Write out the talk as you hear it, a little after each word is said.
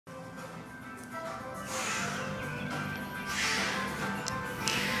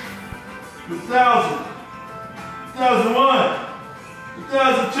2000, 2001,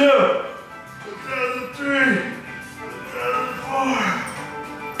 2002, 2003,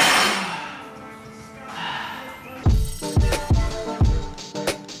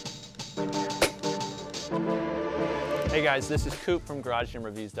 2004. Hey guys, this is Coop from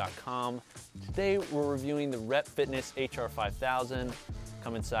GarageGymReviews.com. Today we're reviewing the Rep Fitness HR-5000.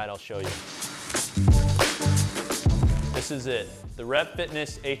 Come inside, I'll show you. This is it, the Rep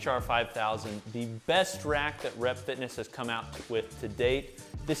Fitness HR-5000, the best rack that Rep Fitness has come out with to date.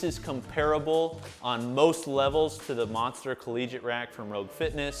 This is comparable on most levels to the Monster Collegiate rack from Rogue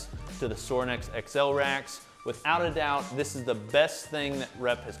Fitness, to the Sorenex XL racks. Without a doubt, this is the best thing that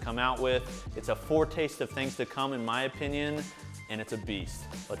Rep has come out with. It's a foretaste of things to come in my opinion, and it's a beast.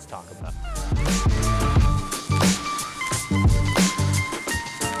 Let's talk about it.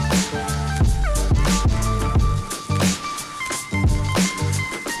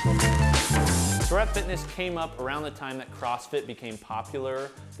 So Rep Fitness came up around the time that CrossFit became popular.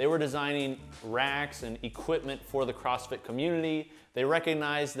 They were designing racks and equipment for the CrossFit community. They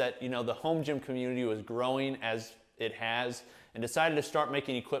recognized that, the home gym community was growing as it has and decided to start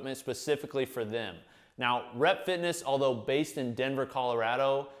making equipment specifically for them. Now, Rep Fitness, although based in Denver,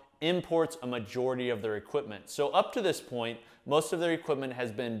 Colorado, imports a majority of their equipment. So up to this point, most of their equipment has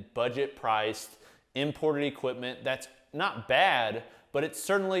been budget priced, imported equipment. That's not bad, but it's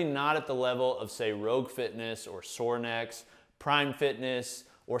certainly not at the level of, say, Rogue Fitness or Sorenex, Prime Fitness,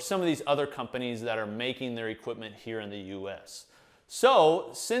 or some of these other companies that are making their equipment here in the US. So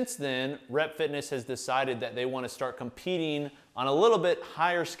since then, Rep Fitness has decided that they want to start competing on a little bit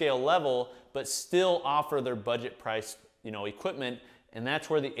higher scale level, but still offer their budget price, equipment, and that's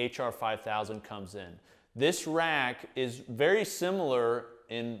where the HR-5000 comes in. This rack is very similar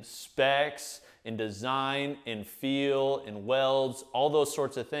in specs, in design, in feel, in welds, all those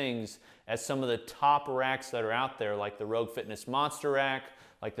sorts of things as some of the top racks that are out there, like the Rogue Fitness Monster rack,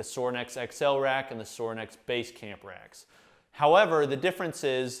 like the Sorenex XL rack, and the Sorenex Base Camp racks. However, the difference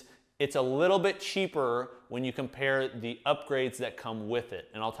is it's a little bit cheaper when you compare the upgrades that come with it,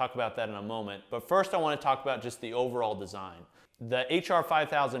 and I'll talk about that in a moment. But first I want to talk about just the overall design. The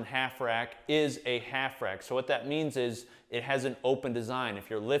HR-5000 half rack is a half rack. So what that means is it has an open design.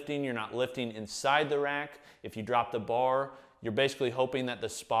 If you're lifting, you're not lifting inside the rack. If you drop the bar, you're basically hoping that the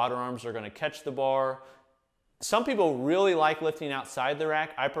spotter arms are going to catch the bar. Some people really like lifting outside the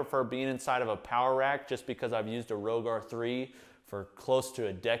rack. I prefer being inside of a power rack just because I've used a Rogue R3 for close to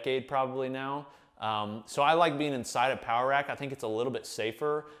a decade probably now. So I like being inside a power rack. I think it's a little bit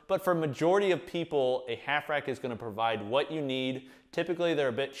safer, but for majority of people, a half rack is going to provide what you need. Typically, they're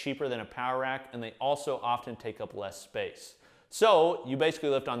a bit cheaper than a power rack, and they also often take up less space. So you basically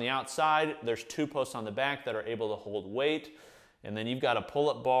lift on the outside. There's two posts on the back that are able to hold weight, and then you've got a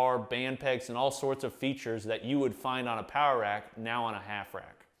pull-up bar, band pegs, and all sorts of features that you would find on a power rack now on a half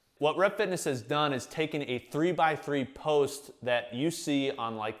rack. What Rep Fitness has done is taken a 3x3 post that you see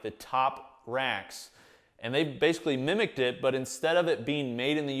on like the top racks, and they basically mimicked it, but instead of it being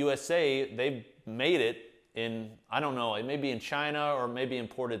made in the USA, they made it in, I don't know, it may be in China or maybe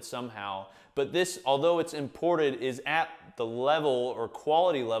imported somehow. But this, although it's imported, is at the level or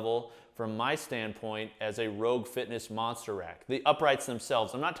quality level from my standpoint as a Rogue Fitness Monster rack. The uprights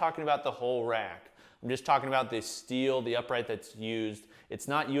themselves, I'm not talking about the whole rack. I'm just talking about the steel, the upright that's used. It's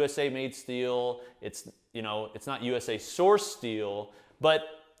not USA made steel. It's, it's not USA sourced steel, but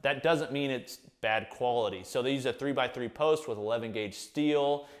that doesn't mean it's bad quality. So they use a 3x3 post with 11 gauge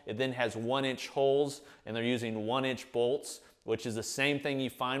steel. It then has 1-inch holes, and they're using 1-inch bolts, which is the same thing you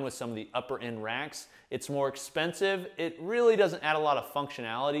find with some of the upper end racks. It's more expensive. It really doesn't add a lot of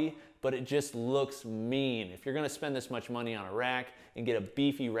functionality, but it just looks mean. If you're gonna spend this much money on a rack and get a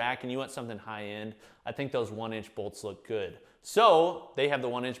beefy rack and you want something high end, I think those 1-inch bolts look good. So they have the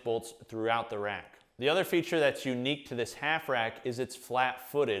 1-inch bolts throughout the rack. The other feature that's unique to this half rack is it's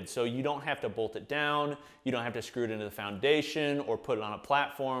flat-footed, so you don't have to bolt it down, you don't have to screw it into the foundation or put it on a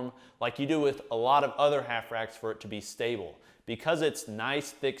platform like you do with a lot of other half racks for it to be stable. Because it's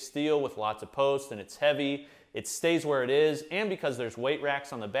nice, thick steel with lots of posts and it's heavy, it stays where it is, and because there's weight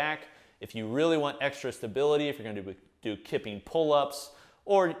racks on the back, if you really want extra stability, if you're gonna do kipping pull-ups,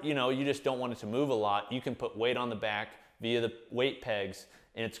 or you just don't want it to move a lot, you can put weight on the back via the weight pegs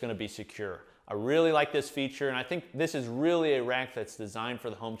and it's gonna be secure. I really like this feature, and I think this is really a rack that's designed for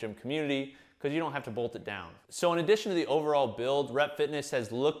the home gym community because you don't have to bolt it down. So in addition to the overall build, Rep Fitness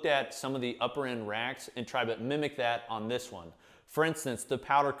has looked at some of the upper end racks and tried to mimic that on this one. For instance, the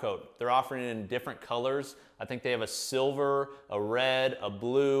powder coat, they're offering it in different colors. I think they have a silver, a red, a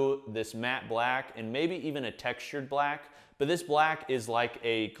blue, this matte black, and maybe even a textured black. But this black is like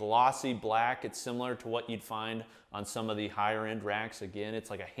a glossy black. It's similar to what you'd find on some of the higher end racks. Again, it's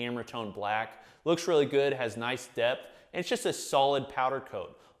like a hammer tone black. Looks really good, has nice depth, and it's just a solid powder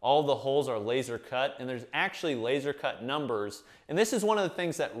coat. All the holes are laser cut, and there's actually laser cut numbers. And this is one of the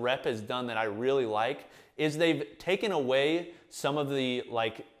things that Rep has done that I really like, is they've taken away some of the,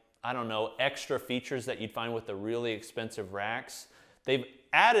 like, I don't know, extra features that you'd find with the really expensive racks. They've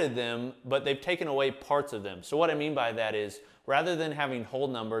added them, but they've taken away parts of them. So what I mean by that is, rather than having hole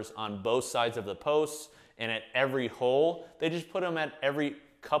numbers on both sides of the posts and at every hole, they just put them at every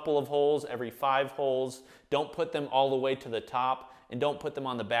couple of holes, every 5 holes. Don't put them all the way to the top, and don't put them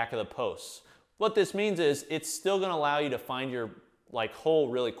on the back of the posts. What this means is it's still gonna allow you to find your hole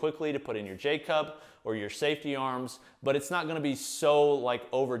really quickly to put in your J-cup or your safety arms, but it's not gonna be so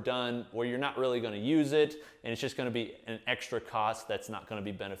overdone where you're not really gonna use it, and it's just gonna be an extra cost that's not gonna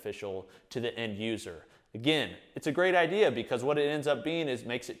be beneficial to the end user. Again, it's a great idea because what it ends up being is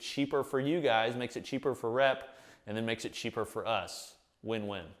makes it cheaper for you guys, makes it cheaper for Rep, and then makes it cheaper for us.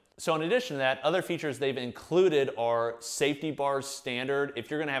 Win-win. So in addition to that, other features they've included are safety bars standard.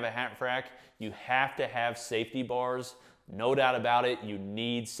 If you're gonna have a half rack, you have to have safety bars. No doubt about it, you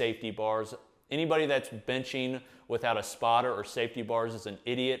need safety bars. Anybody that's benching without a spotter or safety bars is an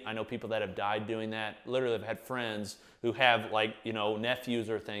idiot. I know people that have died doing that. Literally, I've had friends who have nephews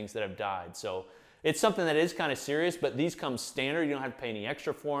or things that have died. So it's something that is kind of serious, but these come standard. You don't have to pay any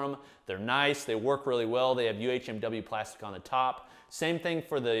extra for them. They're nice, they work really well. They have UHMW plastic on the top. Same thing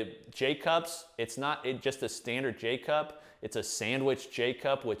for the J-cups. It's not just a standard J-cup. It's a sandwich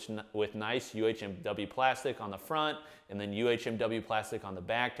J-cup with nice UHMW plastic on the front and then UHMW plastic on the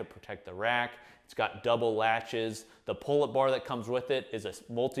back to protect the rack. It's got double latches. The pull-up bar that comes with it is a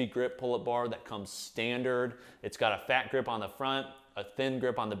multi-grip pull-up bar that comes standard. It's got a fat grip on the front, a thin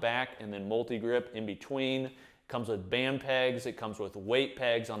grip on the back, and then multi-grip in between. It comes with band pegs. It comes with weight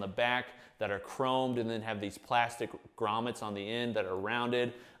pegs on the back that are chromed and then have these plastic grommets on the end that are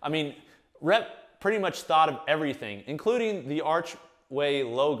rounded. I mean, Rep pretty much thought of everything, including the archway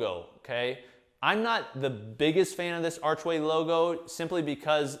logo, okay? I'm not the biggest fan of this archway logo simply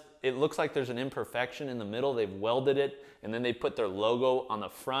because it looks like there's an imperfection in the middle. They've welded it and then they put their logo on the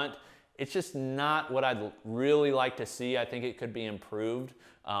front. It's just not what I'd really like to see. I think it could be improved.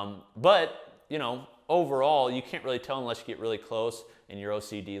 But, you know, overall, you can't really tell unless you get really close and you're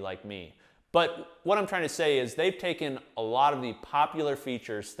OCD like me. But what I'm trying to say is they've taken a lot of the popular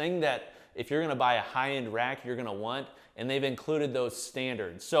features, thing that if you're gonna buy a high-end rack, you're gonna want, and they've included those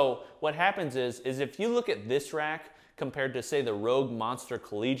standards. So what happens is if you look at this rack compared to, say, the Rogue Monster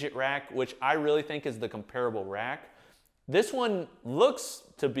Collegiate rack, which I really think is the comparable rack, this one looks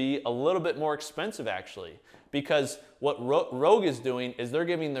to be a little bit more expensive actually, because what Rogue is doing is they're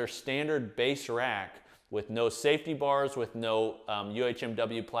giving their standard base rack with no safety bars, with no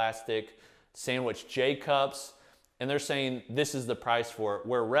UHMW plastic, sandwich J-cups, and they're saying this is the price for it,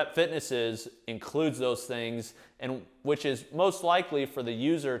 where Rep Fitness includes those things, and which is most likely for the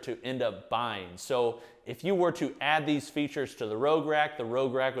user to end up buying. So if you were to add these features to the Rogue rack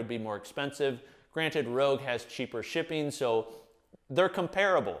would be more expensive. Granted, Rogue has cheaper shipping, so they're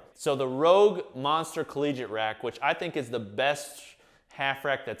comparable. So the Rogue Monster Collegiate rack, which I think is the best half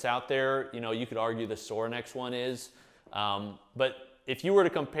rack that's out there, you know, you could argue the Sorinex one is, but if you were to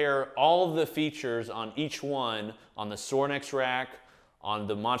compare all of the features on each one, on the Sorinex rack, on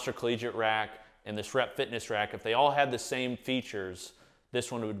the Monster Collegiate rack, and this Rep Fitness rack, if they all had the same features,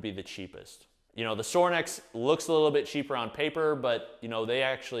 this one would be the cheapest. You know, the Sorinex looks a little bit cheaper on paper, but you know, they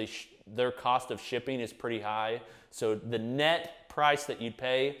actually, their cost of shipping is pretty high. So the net price that you'd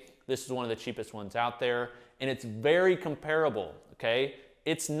pay, this is one of the cheapest ones out there, and it's very comparable, okay?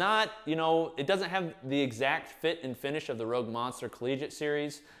 It's not, you know, it doesn't have the exact fit and finish of the Rogue Monster Collegiate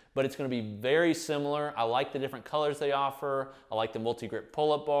series, but it's gonna be very similar. I like the different colors they offer. I like the multi-grip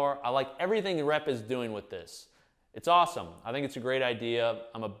pull-up bar. I like everything Rep is doing with this. It's awesome. I think it's a great idea.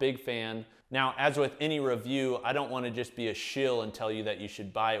 I'm a big fan. Now, as with any review, I don't wanna just be a shill and tell you that you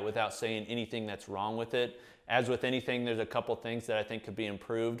should buy it without saying anything that's wrong with it. As with anything, there's a couple things that I think could be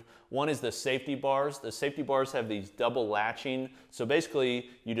improved. One is the safety bars. The safety bars have these double latching. So basically,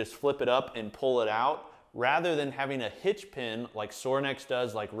 you just flip it up and pull it out, rather than having a hitch pin like Sorinex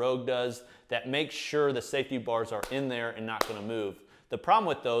does, like Rogue does, that makes sure the safety bars are in there and not gonna move. The problem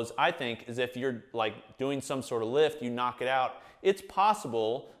with those, I think, is if you're like doing some sort of lift, you knock it out, it's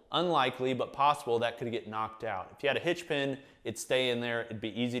possible, unlikely, but possible that could get knocked out. If you had a hitch pin, it'd stay in there, it'd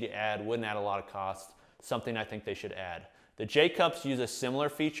be easy to add, wouldn't add a lot of cost. Something I think they should add. The J-Cups use a similar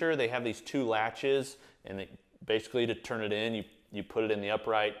feature. They have these two latches, and basically to turn it in, you put it in the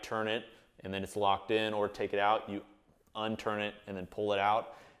upright, turn it, and then it's locked in, or take it out, you unturn it and then pull it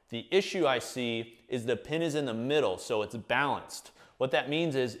out. The issue I see is the pin is in the middle, so it's balanced. What that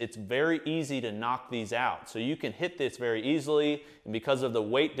means is it's very easy to knock these out. So you can hit this very easily, and because of the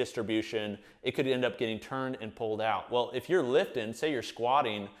weight distribution, it could end up getting turned and pulled out. Well, if you're lifting, say you're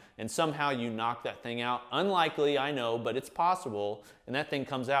squatting, and somehow you knock that thing out, unlikely, I know, but it's possible, and that thing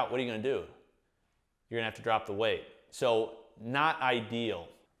comes out, what are you gonna do? You're gonna have to drop the weight. So not ideal.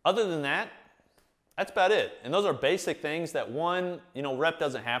 Other than that, that's about it. And those are basic things that one, rep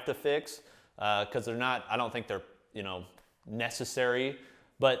doesn't have to fix because they're not, I don't think they're, necessary,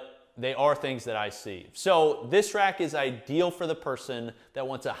 but they are things that I see. So this rack is ideal for the person that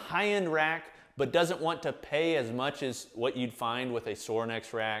wants a high-end rack but doesn't want to pay as much as what you'd find with a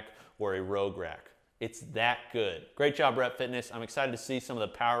Sorinex rack or a Rogue rack. It's that good. Great job, Rep Fitness. I'm excited to see some of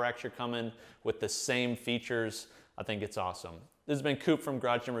the power racks you're coming with the same features. I think it's awesome. This has been Coop from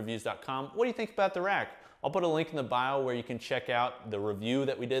GarageGymReviews.com. What do you think about the rack? I'll put a link in the bio where you can check out the review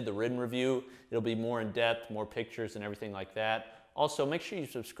that we did, the ridden review. It'll be more in depth, more pictures and everything like that. Also, make sure you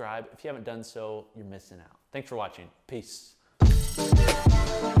subscribe. If you haven't done so, you're missing out. Thanks for watching. Peace.